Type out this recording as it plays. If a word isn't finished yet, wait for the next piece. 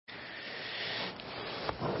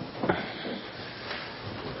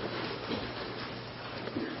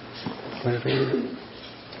Pray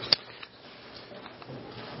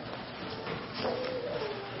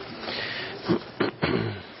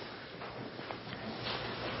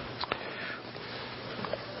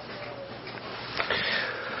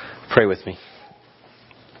with me.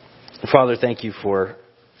 Father, thank you for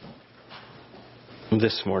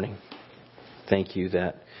this morning. Thank you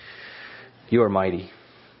that you are mighty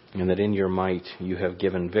and that in your might you have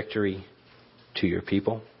given victory to your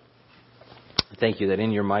people. Thank you that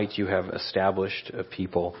in your might you have established a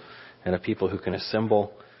people and a people who can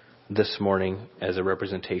assemble this morning as a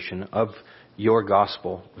representation of your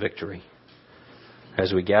gospel victory.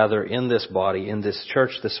 As we gather in this body, in this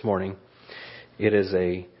church this morning, it is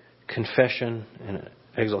a confession and an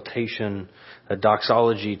exaltation, a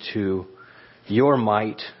doxology to your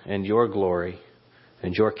might and your glory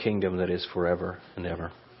and your kingdom that is forever and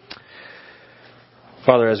ever.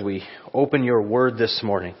 Father, as we open your word this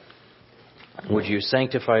morning, would you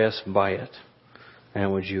sanctify us by it?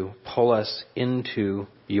 And would you pull us into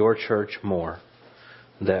your church more,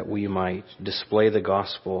 that we might display the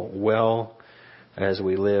gospel well as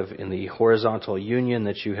we live in the horizontal union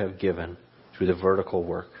that you have given through the vertical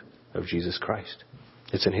work of Jesus Christ.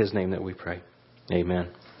 It's in his name that we pray. Amen.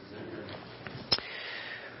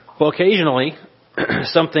 Well, occasionally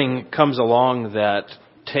something comes along that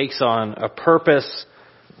takes on a purpose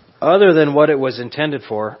other than what it was intended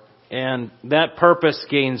for, and that purpose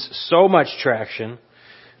gains so much traction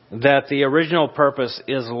that the original purpose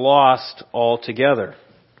is lost altogether.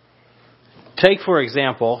 Take, for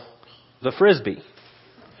example, the Frisbee.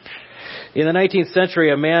 In the 19th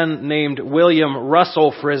century, a man named William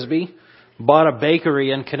Russell Frisbee bought a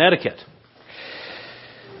bakery in Connecticut,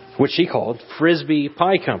 which he called Frisbee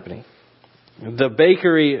Pie Company. The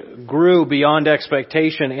bakery grew beyond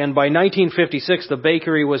expectation, and by 1956, the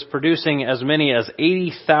bakery was producing as many as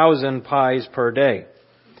 80,000 pies per day.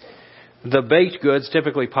 The baked goods,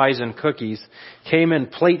 typically pies and cookies, came in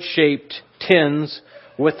plate-shaped tins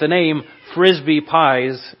with the name Frisbee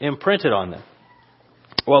Pies imprinted on them.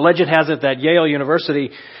 Well, legend has it that Yale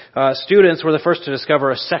University students were the first to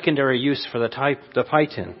discover a secondary use for the pie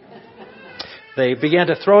tin. They began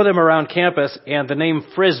to throw them around campus, and the name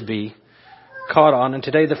Frisbee caught on, and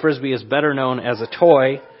today the Frisbee is better known as a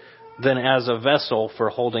toy than as a vessel for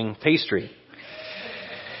holding pastry.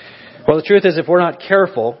 Well, the truth is, if we're not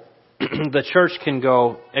careful, the church can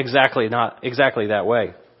go not exactly that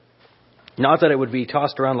way. Not that it would be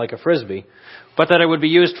tossed around like a Frisbee, but that it would be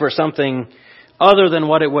used for something other than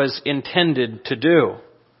what it was intended to do.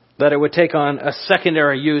 That it would take on a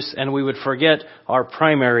secondary use and we would forget our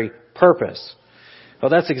primary purpose. Well,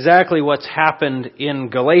 that's exactly what's happened in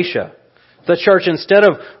Galatia. The church, instead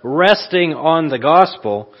of resting on the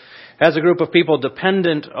gospel as a group of people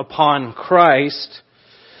dependent upon Christ,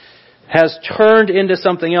 has turned into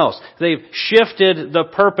something else. They've shifted the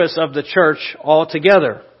purpose of the church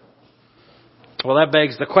altogether. Well, that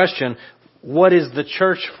begs the question, what is the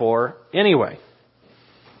church for anyway?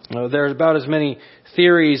 There's about as many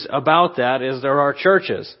theories about that as there are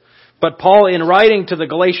churches. But Paul, in writing to the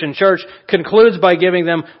Galatian church, concludes by giving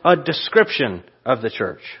them a description of the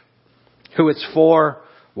church. Who it's for,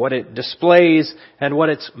 what it displays, and what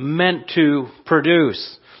it's meant to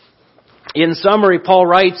produce. In summary, Paul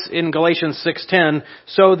writes in Galatians 6:10,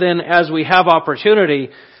 "So then, as we have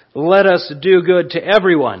opportunity, let us do good to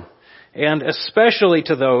everyone, and especially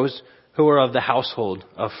to those who are of the household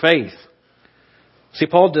of faith." See,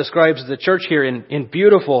 Paul describes the church here in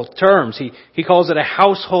beautiful terms. He calls it a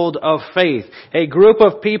household of faith, a group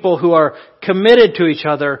of people who are committed to each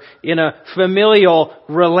other in a familial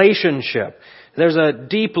relationship. There's a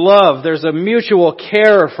deep love, there's a mutual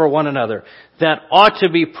care for one another that ought to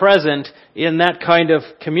be present in that kind of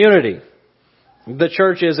community. The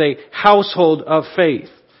church is a household of faith.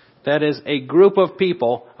 That is a group of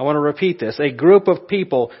people, I want to repeat this, a group of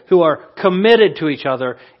people who are committed to each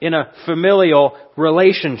other in a familial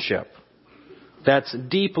relationship. That's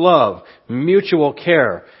deep love, mutual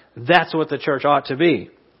care. That's what the church ought to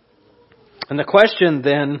be. And the question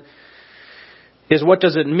then is, what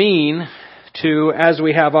does it mean to, as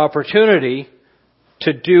we have opportunity,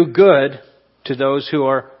 to do good to those who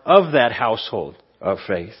are of that household of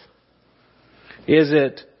faith? Is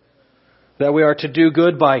it that we are to do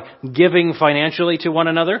good by giving financially to one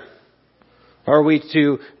another? Are we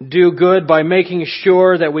to do good by making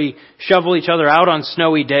sure that we shovel each other out on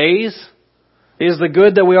snowy days? Is the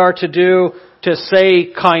good that we are to do to say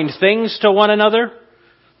kind things to one another?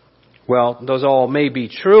 Well, those all may be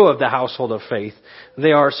true of the household of faith.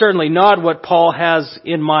 They are certainly not what Paul has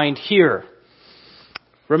in mind here.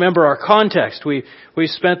 remember our context. We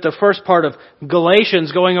spent the first part of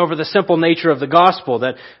Galatians going over the simple nature of the gospel,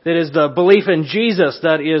 that is the belief in Jesus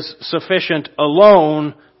that is sufficient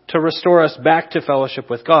alone to restore us back to fellowship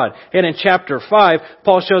with God. And in chapter 5,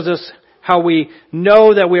 Paul shows us how we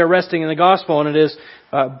know that we are resting in the gospel, and it is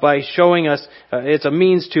by showing us it's a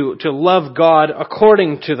means to love God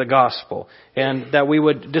according to the gospel, and that we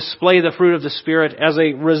would display the fruit of the Spirit as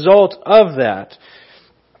a result of that.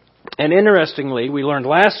 And interestingly, we learned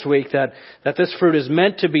last week that this fruit is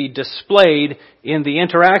meant to be displayed in the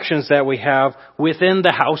interactions that we have within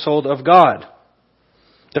the household of God.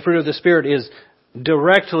 The fruit of the Spirit is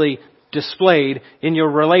directly displayed in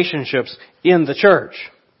your relationships in the church.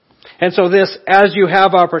 And so this, as you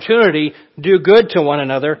have opportunity, do good to one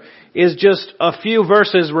another, is just a few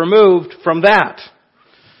verses removed from that.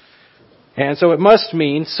 And so it must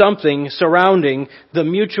mean something surrounding the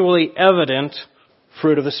mutually evident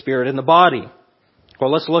fruit of the Spirit in the body.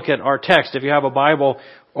 Well, let's look at our text. If you have a Bible,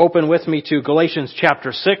 open with me to Galatians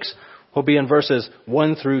chapter 6. We'll be in verses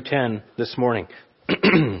 1 through 10 this morning.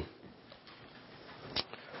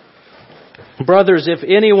 Brothers, if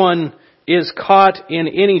anyone is caught in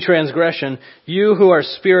any transgression, you who are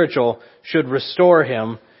spiritual should restore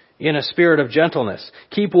him in a spirit of gentleness.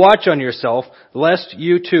 Keep watch on yourself, lest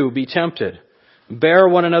you too be tempted. Bear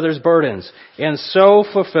one another's burdens, and so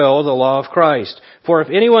fulfill the law of Christ. For if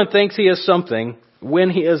anyone thinks he is something,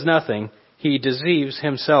 when he is nothing, he deceives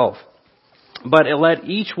himself. But let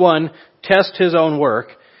each one test his own work,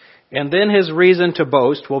 and then his reason to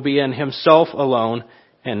boast will be in himself alone,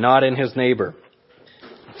 and not in his neighbor.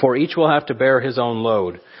 For each will have to bear his own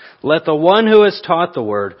load. Let the one who is taught the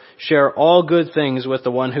word share all good things with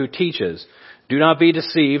the one who teaches. Do not be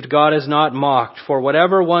deceived, God is not mocked. For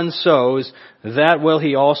whatever one sows, that will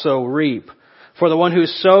he also reap. For the one who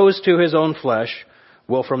sows to his own flesh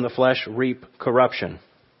will from the flesh reap corruption.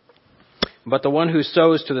 But the one who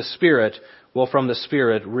sows to the Spirit will from the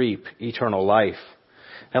Spirit reap eternal life.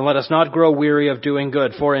 And let us not grow weary of doing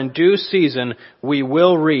good, for in due season we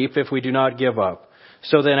will reap if we do not give up.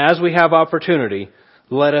 So then, as we have opportunity,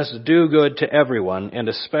 let us do good to everyone, and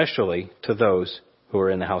especially to those who are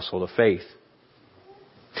in the household of faith.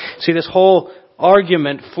 See, this whole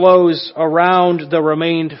argument flows around the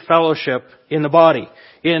remained fellowship in the body,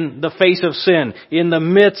 in the face of sin, in the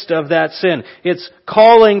midst of that sin. It's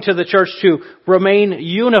calling to the church to remain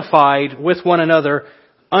unified with one another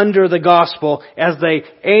under the gospel as they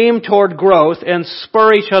aim toward growth and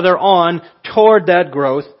spur each other on toward that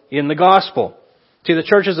growth in the gospel. See, the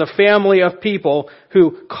church is a family of people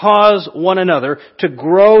who cause one another to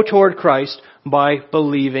grow toward Christ by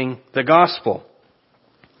believing the gospel.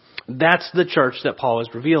 That's the church that Paul is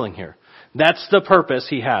revealing here. That's the purpose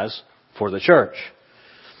he has for the church.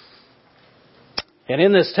 And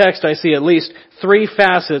in this text, I see at least 3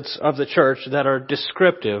 facets of the church that are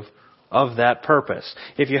descriptive of that purpose.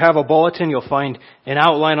 If you have a bulletin, you'll find an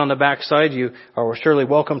outline on the back side. You are surely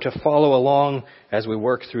welcome to follow along as we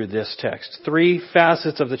work through this text. 3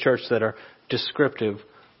 facets of the church that are descriptive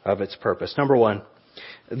of its purpose. Number 1,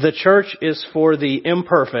 the church is for the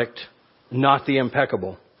imperfect, not the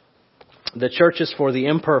impeccable. The church is for the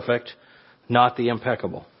imperfect, not the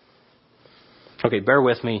impeccable. Okay, bear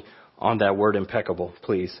with me on that word impeccable,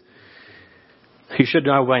 please. You should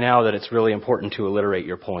know by now that it's really important to alliterate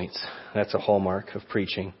your points. That's a hallmark of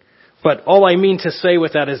preaching. But all I mean to say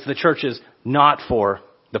with that is the church is not for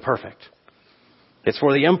the perfect. It's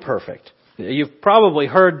for the imperfect. You've probably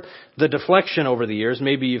heard the deflection over the years.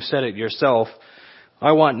 Maybe you've said it yourself.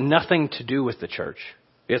 I want nothing to do with the church.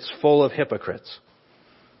 It's full of hypocrites.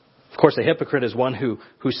 Of course, a hypocrite is one who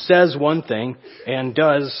says one thing and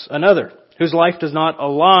does another, whose life does not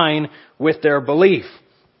align with their belief.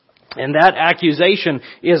 And that accusation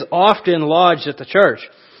is often lodged at the church.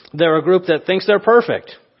 They're a group that thinks they're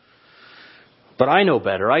perfect. But I know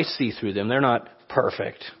better. I see through them. They're not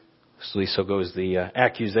perfect. At least so goes the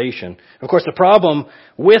accusation. Of course, the problem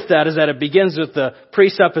with that is that it begins with the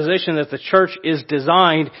presupposition that the church is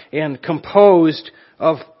designed and composed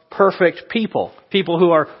of perfect people. People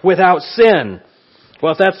who are without sin.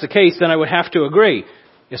 Well, if that's the case, then I would have to agree.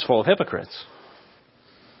 It's full of hypocrites.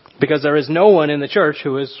 Because there is no one in the church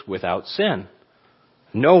who is without sin.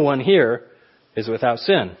 No one here is without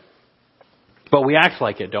sin. But we act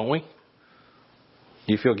like it, don't we?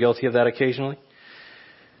 Do you feel guilty of that occasionally?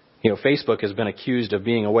 You know, Facebook has been accused of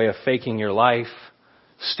being a way of faking your life,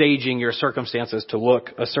 staging your circumstances to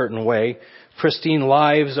look a certain way. Pristine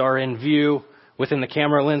lives are in view within the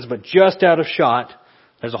camera lens, but just out of shot,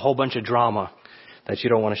 there's a whole bunch of drama that you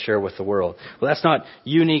don't want to share with the world. Well, that's not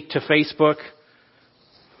unique to Facebook.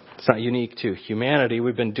 It's not unique to humanity.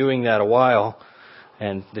 We've been doing that a while.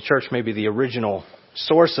 And the church may be the original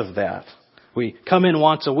source of that. We come in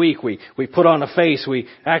once a week. We put on a face. We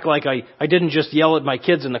act like I didn't just yell at my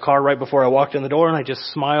kids in the car right before I walked in the door, and I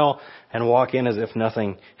just smile and walk in as if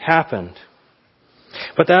nothing happened.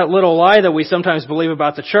 But that little lie that we sometimes believe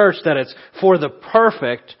about the church, that it's for the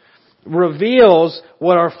perfect, reveals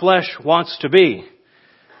what our flesh wants to be.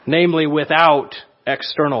 Namely, without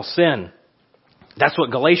external sin. That's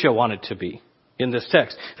what Galatia wanted to be in this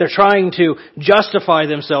text. They're trying to justify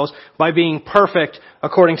themselves by being perfect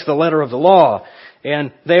according to the letter of the law.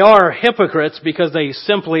 And they are hypocrites because they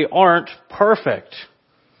simply aren't perfect.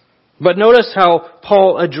 But notice how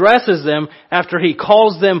Paul addresses them after he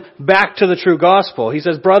calls them back to the true gospel. He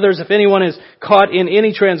says, brothers, if anyone is caught in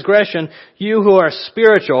any transgression, you who are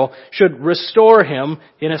spiritual should restore him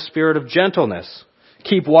in a spirit of gentleness.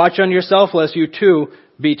 Keep watch on yourself, lest you too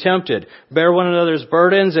be tempted. Bear one another's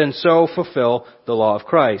burdens and so fulfill the law of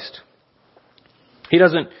Christ. He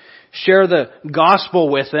doesn't share the gospel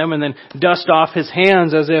with them and then dust off his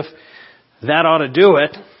hands as if that ought to do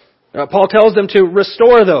it. Paul tells them to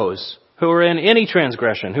restore those who are in any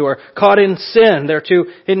transgression, who are caught in sin. They're to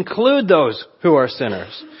include those who are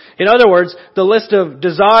sinners. In other words, the list of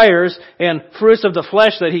desires and fruits of the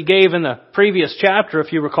flesh that he gave in the previous chapter,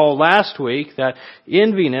 if you recall last week, that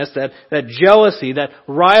enviness, that jealousy, that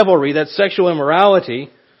rivalry, that sexual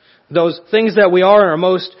immorality, those things that we are in our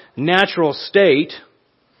most natural state,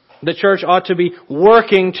 the church ought to be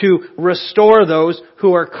working to restore those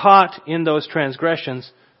who are caught in those transgressions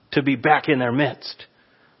to be back in their midst.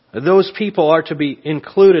 Those people are to be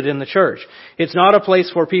included in the church. It's not a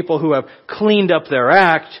place for people who have cleaned up their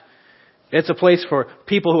act. It's a place for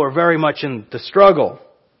people who are very much in the struggle.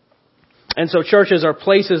 And so churches are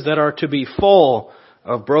places that are to be full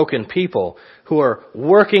of broken people who are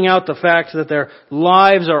working out the fact that their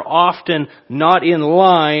lives are often not in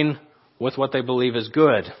line with what they believe is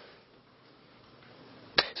good.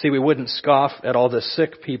 See, we wouldn't scoff at all the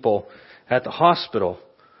sick people at the hospital,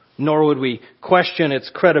 nor would we question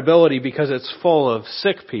its credibility because it's full of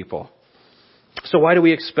sick people. So why do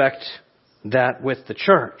we expect that with the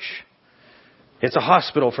church? It's a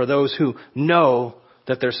hospital for those who know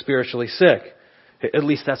that they're spiritually sick. At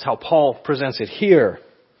least that's how Paul presents it here.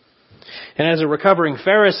 And as a recovering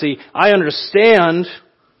Pharisee, I understand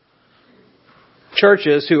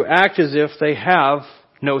churches who act as if they have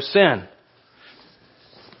no sin.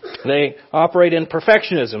 They operate in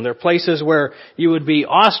perfectionism. They're places where you would be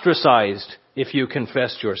ostracized if you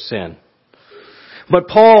confessed your sin. But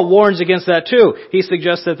Paul warns against that too. He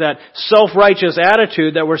suggests that self-righteous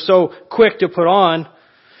attitude that we're so quick to put on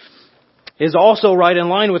is also right in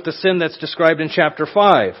line with the sin that's described in chapter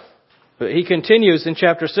 5. He continues in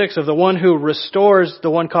chapter 6 of the one who restores the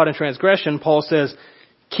one caught in transgression. Paul says,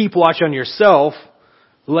 keep watch on yourself,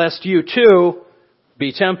 lest you too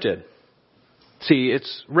be tempted. See,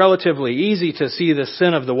 it's relatively easy to see the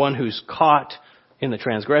sin of the one who's caught in the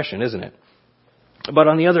transgression, isn't it? But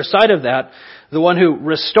on the other side of that, the one who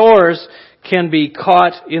restores can be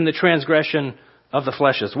caught in the transgression of the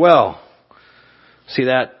flesh as well. See,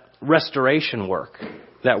 that restoration work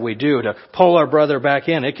that we do to pull our brother back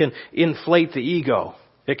in, it can inflate the ego.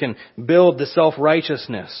 It can build the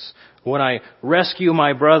self-righteousness. When I rescue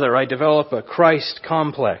my brother, I develop a Christ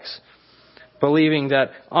complex, believing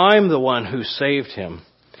that I'm the one who saved him.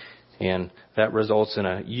 And that results in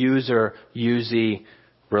a user-usee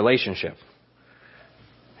relationship.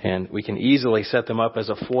 And we can easily set them up as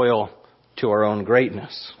a foil to our own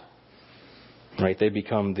greatness. Right? They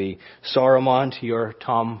become the Saruman to your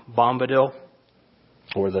Tom Bombadil,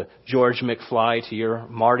 or the George McFly to your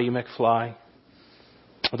Marty McFly,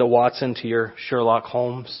 or the Watson to your Sherlock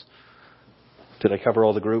Holmes. Did I cover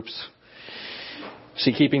all the groups?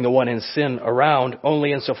 See, keeping the one in sin around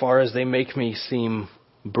only insofar as they make me seem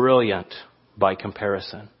brilliant by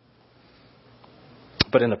comparison.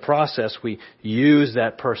 But in the process, we use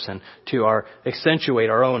that person to accentuate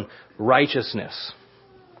our own righteousness.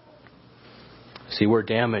 See, we're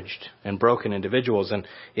damaged and broken individuals. And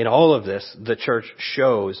in all of this, the church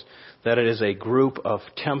shows that it is a group of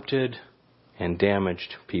tempted and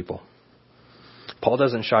damaged people. Paul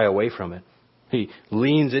doesn't shy away from it. He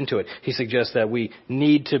leans into it. He suggests that we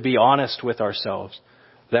need to be honest with ourselves,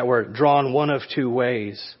 that we're drawn one of two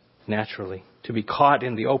ways naturally, to be caught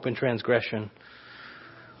in the open transgression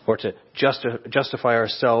or to justify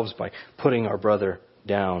ourselves by putting our brother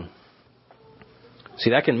down.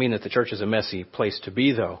 See, that can mean that the church is a messy place to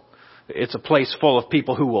be, though. It's a place full of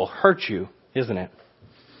people who will hurt you, isn't it?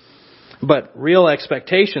 But real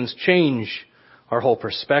expectations change our whole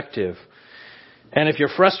perspective. And if you're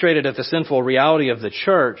frustrated at the sinful reality of the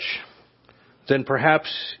church then perhaps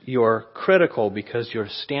you're critical because your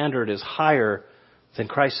standard is higher than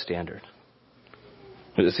Christ's standard.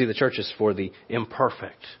 See, the church is for the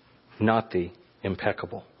imperfect, not the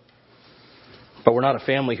impeccable. But we're not a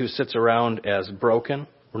family who sits around as broken.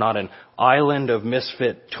 We're not an island of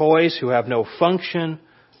misfit toys who have no function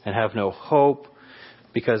and have no hope,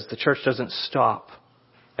 because the church doesn't stop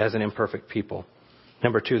as an imperfect people.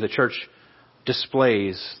 Number 2, the church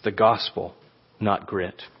displays the gospel, not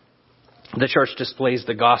grit. The church displays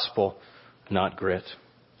the gospel, not grit.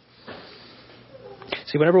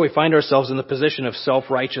 See, whenever we find ourselves in the position of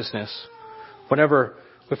self-righteousness, whenever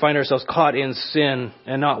we find ourselves caught in sin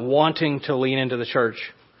and not wanting to lean into the church,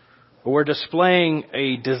 we're displaying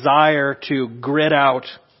a desire to grit out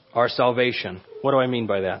our salvation. What do I mean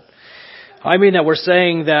by that? I mean that we're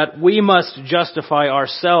saying that we must justify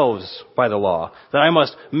ourselves by the law, that I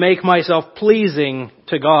must make myself pleasing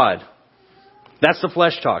to God. That's the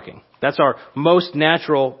flesh talking. That's our most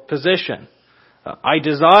natural position. I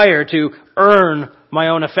desire to earn my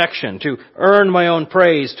own affection, to earn my own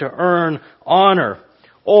praise, to earn honor.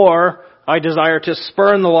 Or I desire to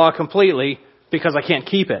spurn the law completely because I can't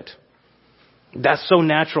keep it. That's so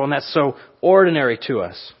natural and that's so ordinary to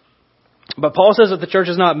us. But Paul says that the church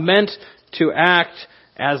is not meant to act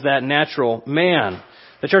as that natural man.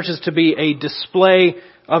 The church is to be a display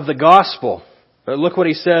of the gospel. But look what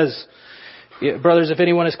he says. Brothers, if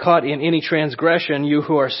anyone is caught in any transgression, you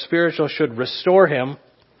who are spiritual should restore him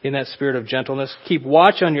in that spirit of gentleness. Keep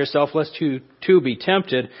watch on yourself lest you too be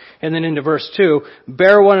tempted. And then into verse 2,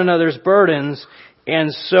 bear one another's burdens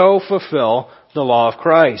and so fulfill the law of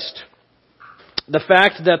Christ. The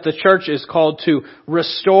fact that the church is called to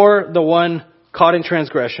restore the one caught in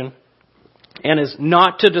transgression and is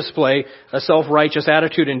not to display a self-righteous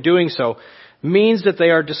attitude in doing so means that they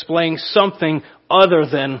are displaying something other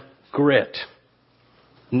than grit.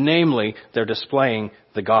 Namely, they're displaying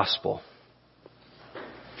the gospel.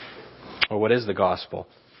 Or what is the gospel?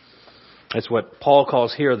 It's what Paul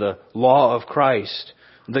calls here the law of Christ.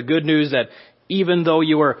 The good news that even though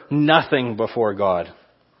you are nothing before God,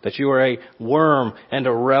 that you are a worm and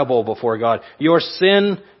a rebel before God, your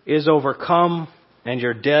sin is overcome and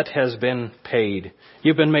your debt has been paid.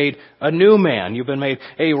 You've been made a new man. You've been made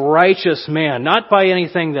a righteous man, not by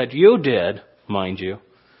anything that you did, mind you,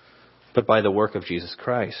 but by the work of Jesus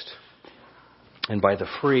Christ and by the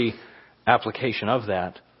free application of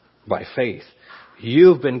that by faith.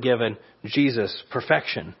 You've been given Jesus'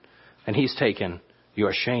 perfection and He's taken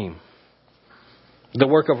your shame. The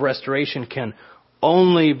work of restoration can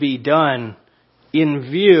only be done in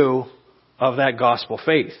view of that gospel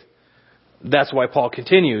faith. That's why Paul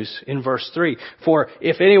continues in verse 3. For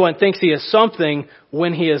if anyone thinks he is something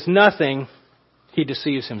when he is nothing, he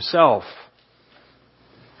deceives himself.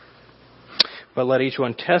 But let each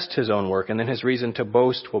one test his own work, and then his reason to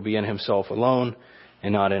boast will be in himself alone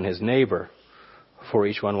and not in his neighbor. For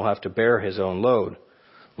each one will have to bear his own load.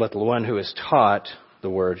 Let the one who is taught the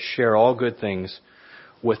word share all good things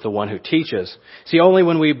with the one who teaches. See, only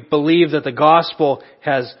when we believe that the gospel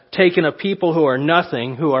has taken a people who are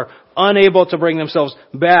nothing, who are unable to bring themselves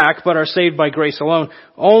back, but are saved by grace alone,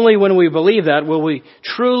 only when we believe that will we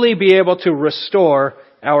truly be able to restore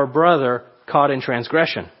our brother caught in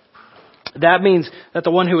transgression. That means that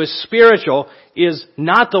the one who is spiritual is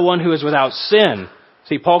not the one who is without sin.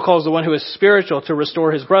 See, Paul calls the one who is spiritual to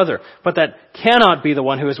restore his brother, but that cannot be the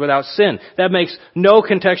one who is without sin. That makes no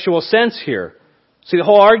contextual sense here. See, the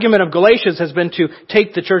whole argument of Galatians has been to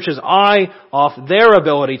take the church's eye off their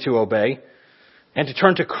ability to obey and to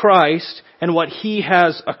turn to Christ and what He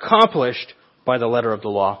has accomplished by the letter of the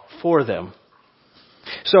law for them.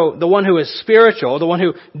 So the one who is spiritual, the one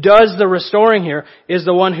who does the restoring here, is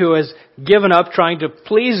the one who has given up trying to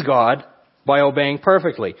please God by obeying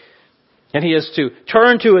perfectly. And he is to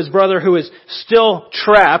turn to his brother who is still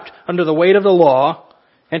trapped under the weight of the law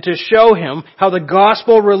and to show him how the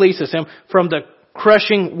gospel releases him from the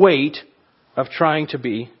crushing weight of trying to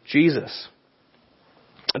be Jesus.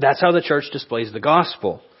 That's how the church displays the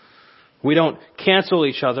gospel. We don't cancel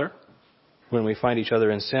each other when we find each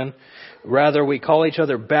other in sin. Rather, we call each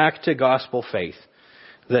other back to gospel faith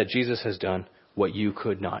that Jesus has done what you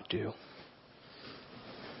could not do.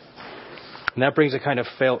 And that brings a kind of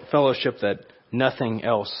fellowship that nothing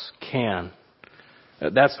else can.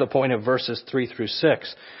 That's the point of verses 3 through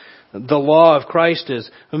 6. The law of Christ is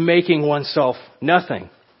making oneself nothing.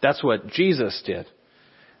 That's what Jesus did.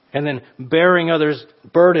 And then bearing others'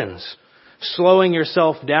 burdens, slowing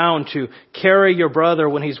yourself down to carry your brother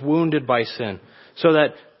when he's wounded by sin, so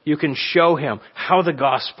that you can show him how the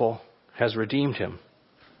gospel has redeemed him.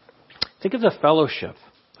 Think of the fellowship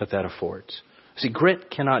that affords. See, grit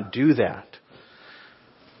cannot do that.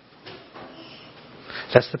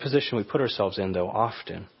 That's the position we put ourselves in, though,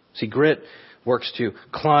 often. See, grit works to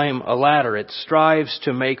climb a ladder. It strives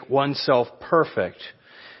to make oneself perfect.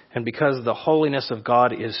 And because the holiness of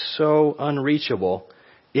God is so unreachable,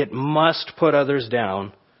 it must put others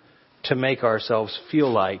down to make ourselves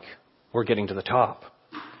feel like we're getting to the top.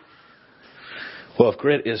 Well, if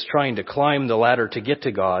grit is trying to climb the ladder to get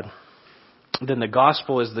to God, then the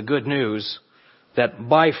gospel is the good news that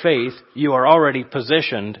by faith you are already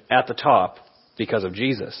positioned at the top because of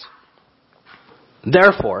Jesus.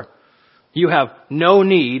 Therefore, you have no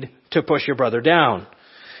need to push your brother down.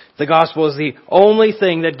 The gospel is the only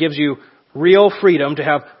thing that gives you real freedom to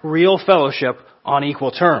have real fellowship on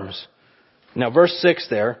equal terms. Now, verse 6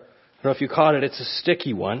 there, I don't know if you caught it, it's a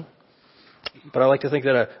sticky one. But I like to think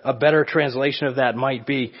that a better translation of that might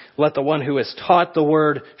be, let the one who is taught the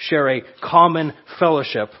word share a common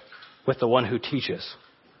fellowship with the one who teaches.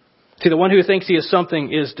 See, the one who thinks he is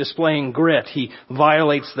something is displaying grit. He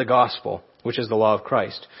violates the gospel, which is the law of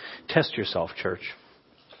Christ. Test yourself, church.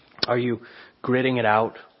 Are you gritting it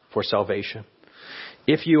out for salvation?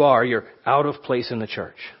 If you are, you're out of place in the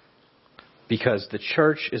church. Because the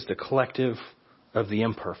church is the collective of the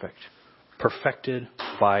imperfect, perfected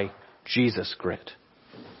by Jesus' grit.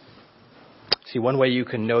 See, one way you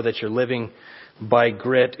can know that you're living by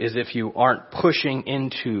grit is if you aren't pushing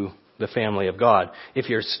into the family of God. If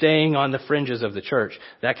you're staying on the fringes of the church,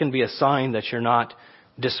 that can be a sign that you're not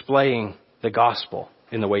displaying the gospel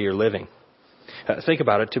in the way you're living. Think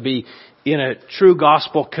about it. To be in a true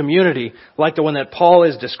gospel community like the one that Paul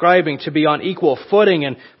is describing, to be on equal footing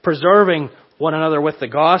and preserving one another with the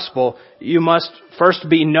gospel, you must first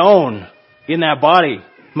be known in that body.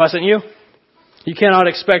 Mustn't you? You cannot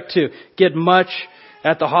expect to get much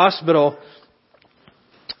at the hospital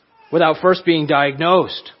without first being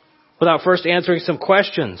diagnosed, without first answering some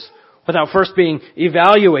questions, without first being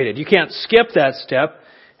evaluated. You can't skip that step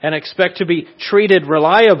and expect to be treated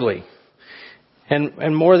reliably.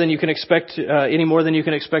 And more than you can expect, any more than you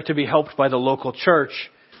can expect to be helped by the local church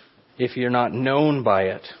if you're not known by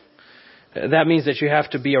it. That means that you have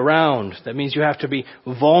to be around. That means you have to be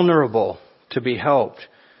vulnerable to be helped.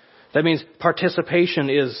 That means participation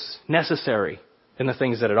is necessary in the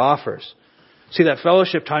things that it offers. See, that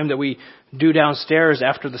fellowship time that we do downstairs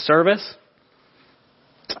after the service,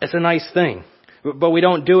 it's a nice thing. But we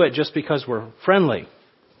don't do it just because we're friendly.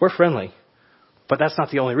 We're friendly. But that's not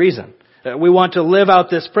the only reason. We want to live out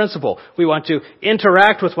this principle. We want to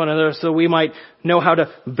interact with one another so we might know how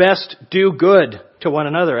to best do good to one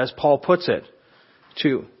another, as Paul puts it.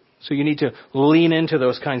 So you need to lean into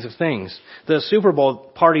those kinds of things. The Super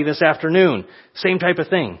Bowl party this afternoon, same type of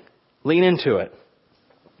thing. Lean into it.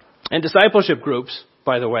 And discipleship groups,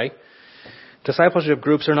 by the way, discipleship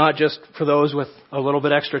groups are not just for those with a little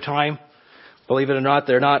bit extra time. Believe it or not,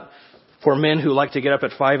 they're not for men who like to get up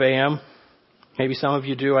at 5 a.m. Maybe some of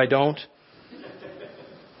you do, I don't.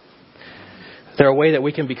 They're a way that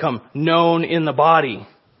we can become known in the body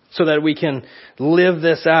so that we can live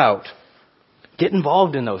this out. Get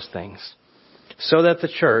involved in those things so that the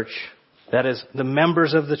church, that is, the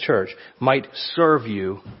members of the church, might serve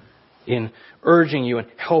you in urging you and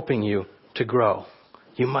helping you to grow.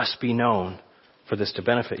 You must be known for this to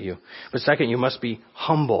benefit you. But second, you must be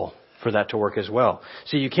humble for that to work as well.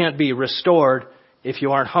 So you can't be restored if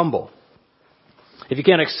you aren't humble. If you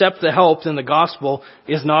can't accept the help, then the gospel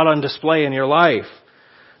is not on display in your life.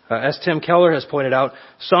 As Tim Keller has pointed out,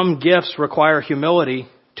 some gifts require humility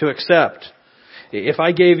to accept. If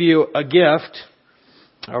I gave you a gift,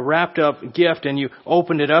 a wrapped up gift, and you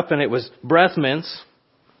opened it up and it was breath mints,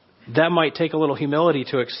 that might take a little humility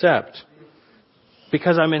to accept.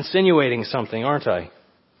 Because I'm insinuating something, aren't I?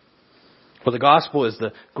 Well, the gospel is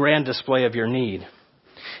the grand display of your need.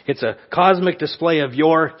 It's a cosmic display of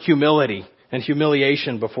your humility and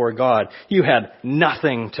humiliation before God. You had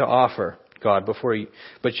nothing to offer God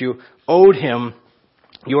but you owed Him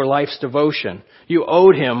your life's devotion. You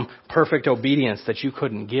owed Him perfect obedience that you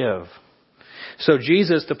couldn't give. So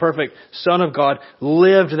Jesus, the perfect Son of God,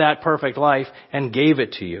 lived that perfect life and gave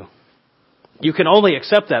it to you. You can only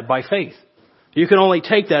accept that by faith. You can only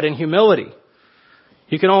take that in humility.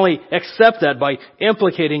 You can only accept that by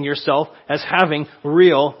implicating yourself as having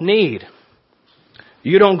real need.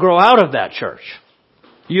 You don't grow out of that church.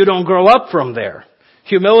 You don't grow up from there.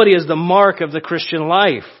 Humility is the mark of the Christian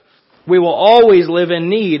life. We will always live in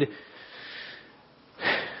need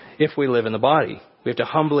if we live in the body. We have to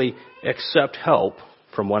humbly accept help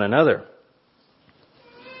from one another.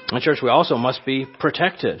 In church, we also must be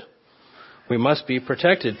protected. We must be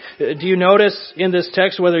protected. Do you notice in this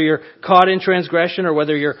text, whether you're caught in transgression or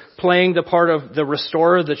whether you're playing the part of the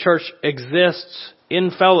restorer, the church exists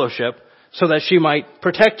in fellowship so that she might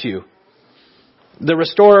protect you. The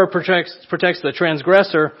restorer protects the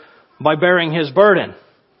transgressor by bearing his burden.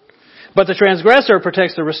 But the transgressor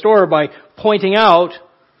protects the restorer by pointing out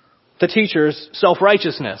the teacher's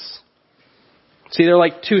self-righteousness. See, they're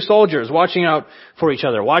like two soldiers watching out for each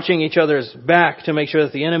other, watching each other's back to make sure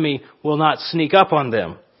that the enemy will not sneak up on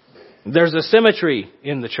them. There's a symmetry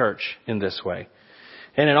in the church in this way.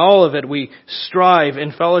 And in all of it, we strive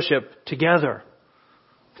in fellowship together.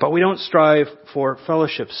 But we don't strive for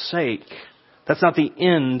fellowship's sake. That's not the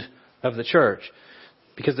end of the church.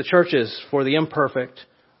 Because the church is for the imperfect,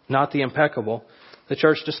 not the impeccable. The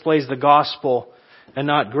church displays the gospel and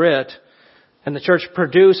not grit. And the church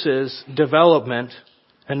produces development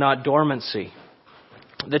and not dormancy.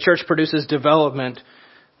 The church produces development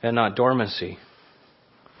and not dormancy.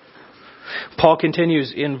 Paul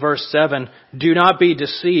continues in verse 7, "Do not be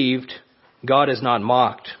deceived, God is not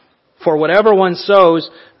mocked. For whatever one sows,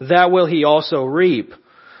 that will he also reap.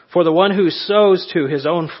 For the one who sows to his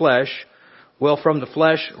own flesh will from the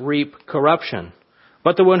flesh reap corruption.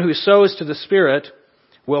 But the one who sows to the Spirit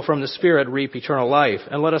will from the Spirit reap eternal life.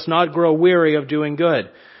 And let us not grow weary of doing good,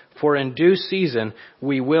 for in due season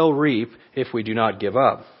we will reap if we do not give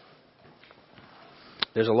up."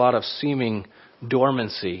 There's a lot of seeming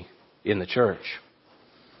dormancy in the church.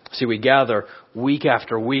 See, we gather week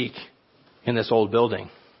after week in this old building.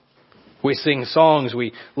 We sing songs,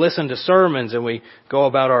 we listen to sermons, and we go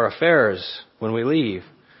about our affairs when we leave.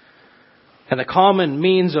 And the common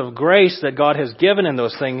means of grace that God has given in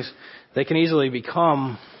those things, they can easily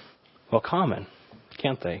become, common,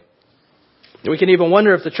 can't they? We can even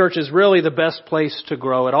wonder if the church is really the best place to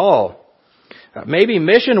grow at all. Maybe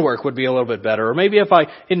mission work would be a little bit better, or maybe if I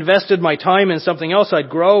invested my time in something else, I'd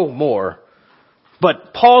grow more.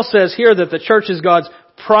 But Paul says here that the church is God's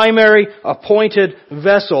primary appointed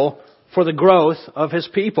vessel for the growth of His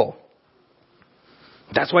people.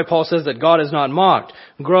 That's why Paul says that God is not mocked.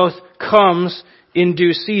 Growth comes in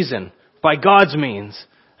due season, by God's means,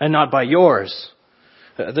 and not by yours.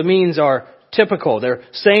 The means are typical, they're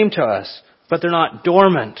same to us, but they're not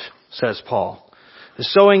dormant, says Paul. The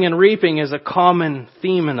sowing and reaping is a common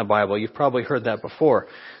theme in the Bible. You've probably heard that before.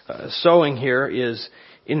 Sowing here is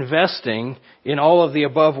investing in all of the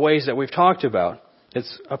above ways that we've talked about.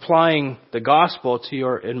 It's applying the gospel to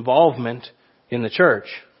your involvement in the church.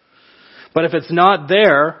 But if it's not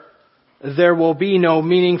there, there will be no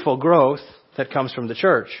meaningful growth that comes from the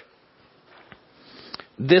church.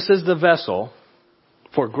 This is the vessel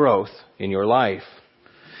for growth in your life.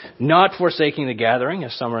 Not forsaking the gathering,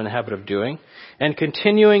 as some are in the habit of doing, and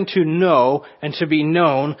continuing to know and to be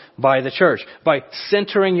known by the church, by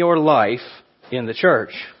centering your life in the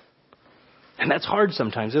church. And that's hard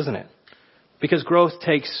sometimes, isn't it? Because growth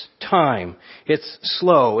takes time. It's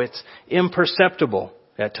slow. It's imperceptible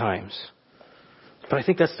at times. But I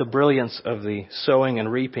think that's the brilliance of the sowing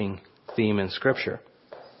and reaping theme in Scripture.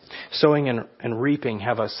 Sowing and reaping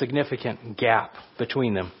have a significant gap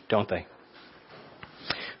between them, don't they?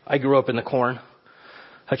 I grew up in the corn,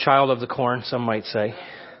 a child of the corn, some might say.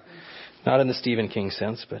 Not in the Stephen King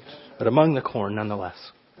sense, but among the corn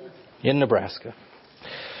nonetheless, in Nebraska.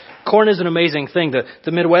 Corn is an amazing thing.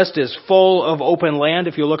 The Midwest is full of open land.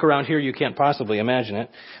 If you look around here, you can't possibly imagine it.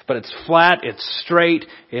 But it's flat, it's straight,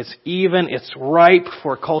 it's even, it's ripe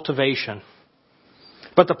for cultivation.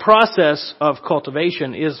 But the process of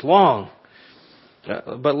cultivation is long.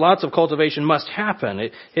 But lots of cultivation must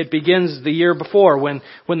happen. It begins the year before when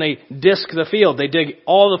they disc the field. They dig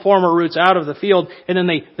all the former roots out of the field and then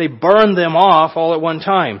they burn them off all at one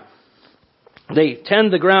time. They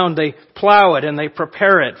tend the ground, they plow it, and they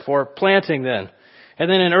prepare it for planting then. And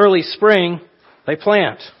then in early spring, they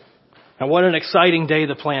plant. And what an exciting day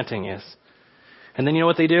the planting is. And then you know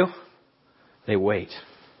what they do? They wait.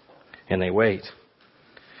 And they wait.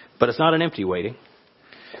 But it's not an empty waiting.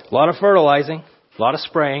 A lot of fertilizing, a lot of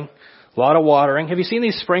spraying, a lot of watering. Have you seen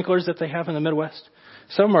these sprinklers that they have in the Midwest?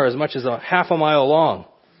 Some are as much as a half a mile long.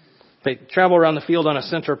 They travel around the field on a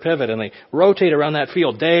center pivot and they rotate around that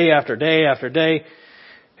field day after day after day.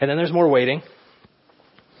 And then there's more waiting.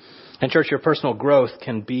 And church, your personal growth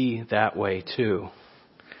can be that way too.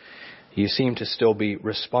 You seem to still be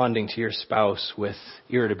responding to your spouse with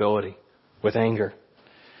irritability, with anger.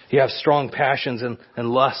 You have strong passions and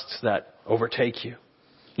lusts that overtake you.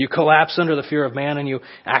 You collapse under the fear of man and you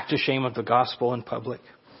act ashamed of the gospel in public.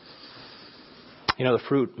 You know, the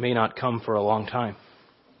fruit may not come for a long time.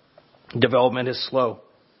 Development is slow.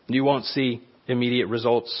 You won't see immediate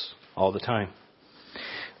results all the time.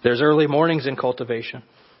 There's early mornings in cultivation.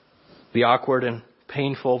 The awkward and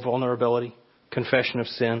painful vulnerability, confession of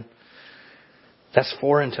sin. That's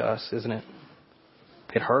foreign to us, isn't it?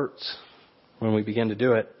 It hurts. when we begin to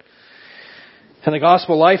do it. And the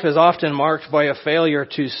gospel life is often marked by a failure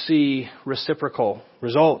to see reciprocal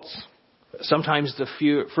results. Sometimes the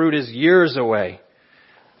fruit is years away.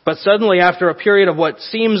 But suddenly, after a period of what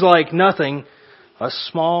seems like nothing, a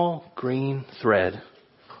small green thread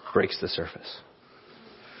breaks the surface.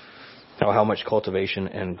 Now, how much cultivation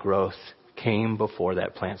and growth came before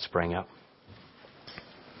that plant sprang up.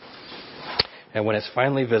 And when it's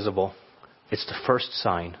finally visible, it's the first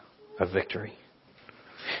sign of victory.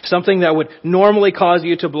 Something that would normally cause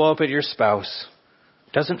you to blow up at your spouse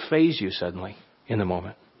doesn't faze you suddenly in the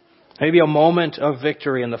moment. Maybe a moment of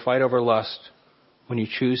victory in the fight over lust when you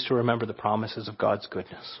choose to remember the promises of God's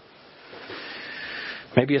goodness.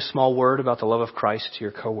 Maybe a small word about the love of Christ to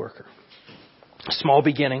your coworker. Small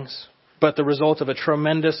beginnings, but the result of a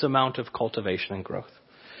tremendous amount of cultivation and growth.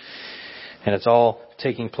 And it's all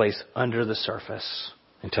taking place under the surface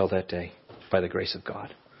until that day by the grace of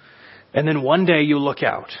God. And then one day you look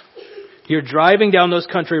out. You're driving down those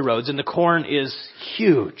country roads and the corn is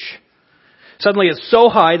huge. Suddenly it's so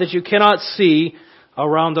high that you cannot see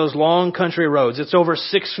around those long country roads. It's over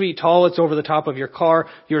 6 feet tall. It's over the top of your car.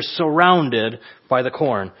 You're surrounded by the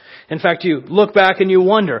corn. In fact, you look back and you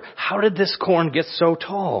wonder, how did this corn get so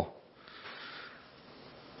tall?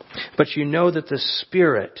 But you know that the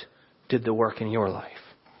Spirit did the work in your life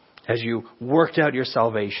as you worked out your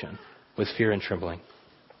salvation with fear and trembling.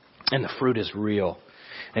 And the fruit is real.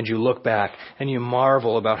 And you look back and you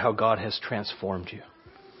marvel about how God has transformed you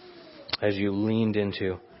as you leaned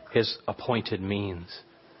into His appointed means,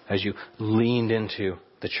 as you leaned into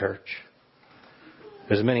the church.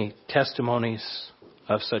 There's many testimonies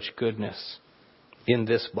of such goodness in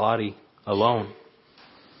this body alone.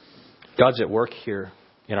 God's at work here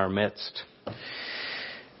in our midst.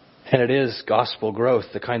 And it is gospel growth,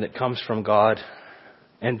 the kind that comes from God.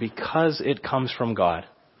 And because it comes from God,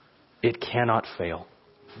 it cannot fail.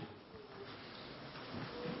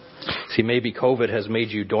 See, maybe COVID has made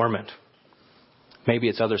you dormant. Maybe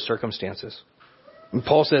it's other circumstances. And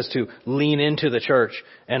Paul says to lean into the church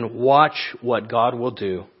and watch what God will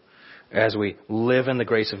do as we live in the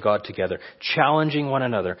grace of God together, challenging one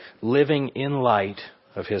another, living in light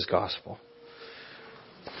of His gospel.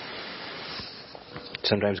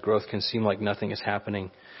 Sometimes growth can seem like nothing is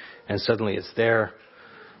happening and suddenly it's there.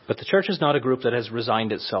 But the church is not a group that has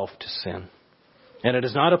resigned itself to sin. And it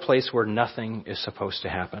is not a place where nothing is supposed to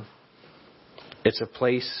happen. It's a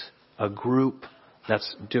place, a group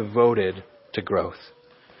that's devoted to growth.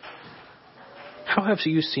 How have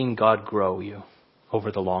you seen God grow you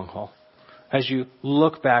over the long haul? As you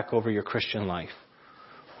look back over your Christian life,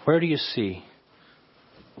 where do you see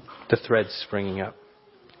the threads springing up?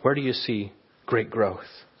 Where do you see great growth?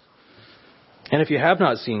 And if you have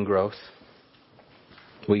not seen growth,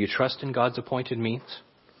 will you trust in God's appointed means?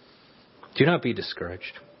 Do not be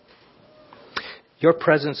discouraged. Your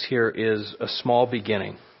presence here is a small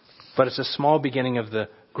beginning, but it's a small beginning of the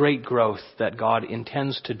great growth that God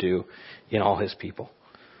intends to do in all His people.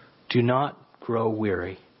 Do not grow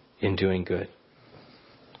weary in doing good.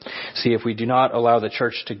 See, if we do not allow the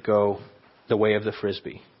church to go the way of the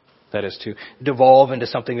Frisbee, that is to devolve into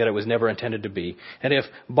something that it was never intended to be, and if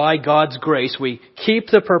by God's grace we keep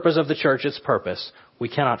the purpose of the church its purpose, we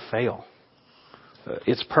cannot fail.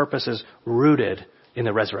 Its purpose is rooted in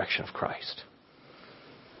the resurrection of Christ.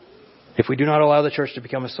 If we do not allow the church to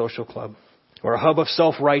become a social club or a hub of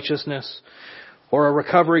self-righteousness or a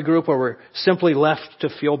recovery group where we're simply left to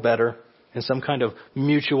feel better in some kind of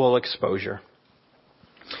mutual exposure.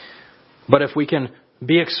 But if we can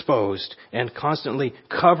be exposed and constantly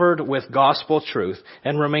covered with gospel truth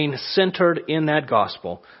and remain centered in that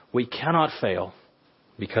gospel, we cannot fail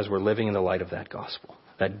because we're living in the light of that gospel,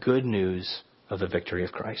 that good news of the victory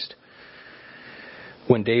of Christ.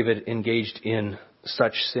 When David engaged in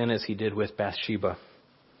such sin as he did with Bathsheba,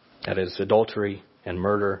 that is adultery and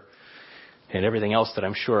murder and everything else that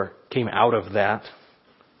I'm sure came out of that,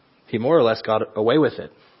 he more or less got away with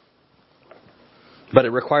it. But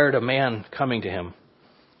it required a man coming to him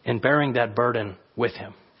and bearing that burden with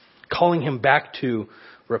him, calling him back to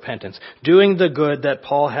repentance, doing the good that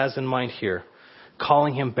Paul has in mind here,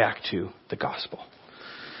 calling him back to the gospel.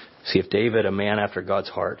 See, if David, a man after God's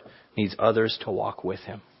heart, needs others to walk with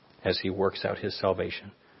him as he works out his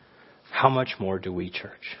salvation, how much more do we,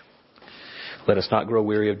 church? Let us not grow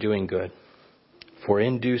weary of doing good, for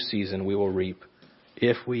in due season we will reap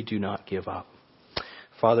if we do not give up.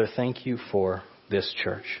 Father, thank you for this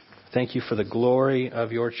church. Thank you for the glory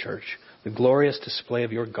of your church, the glorious display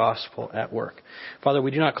of your gospel at work. Father,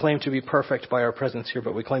 we do not claim to be perfect by our presence here,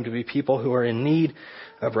 but we claim to be people who are in need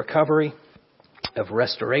of recovery, of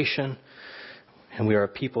restoration. And we are a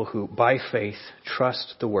people who, by faith,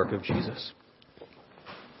 trust the work of Jesus.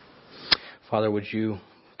 Father, would you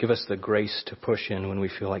give us the grace to push in when we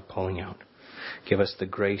feel like pulling out. Give us the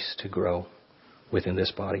grace to grow within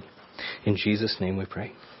this body. In Jesus' name we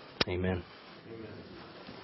pray. Amen. Amen.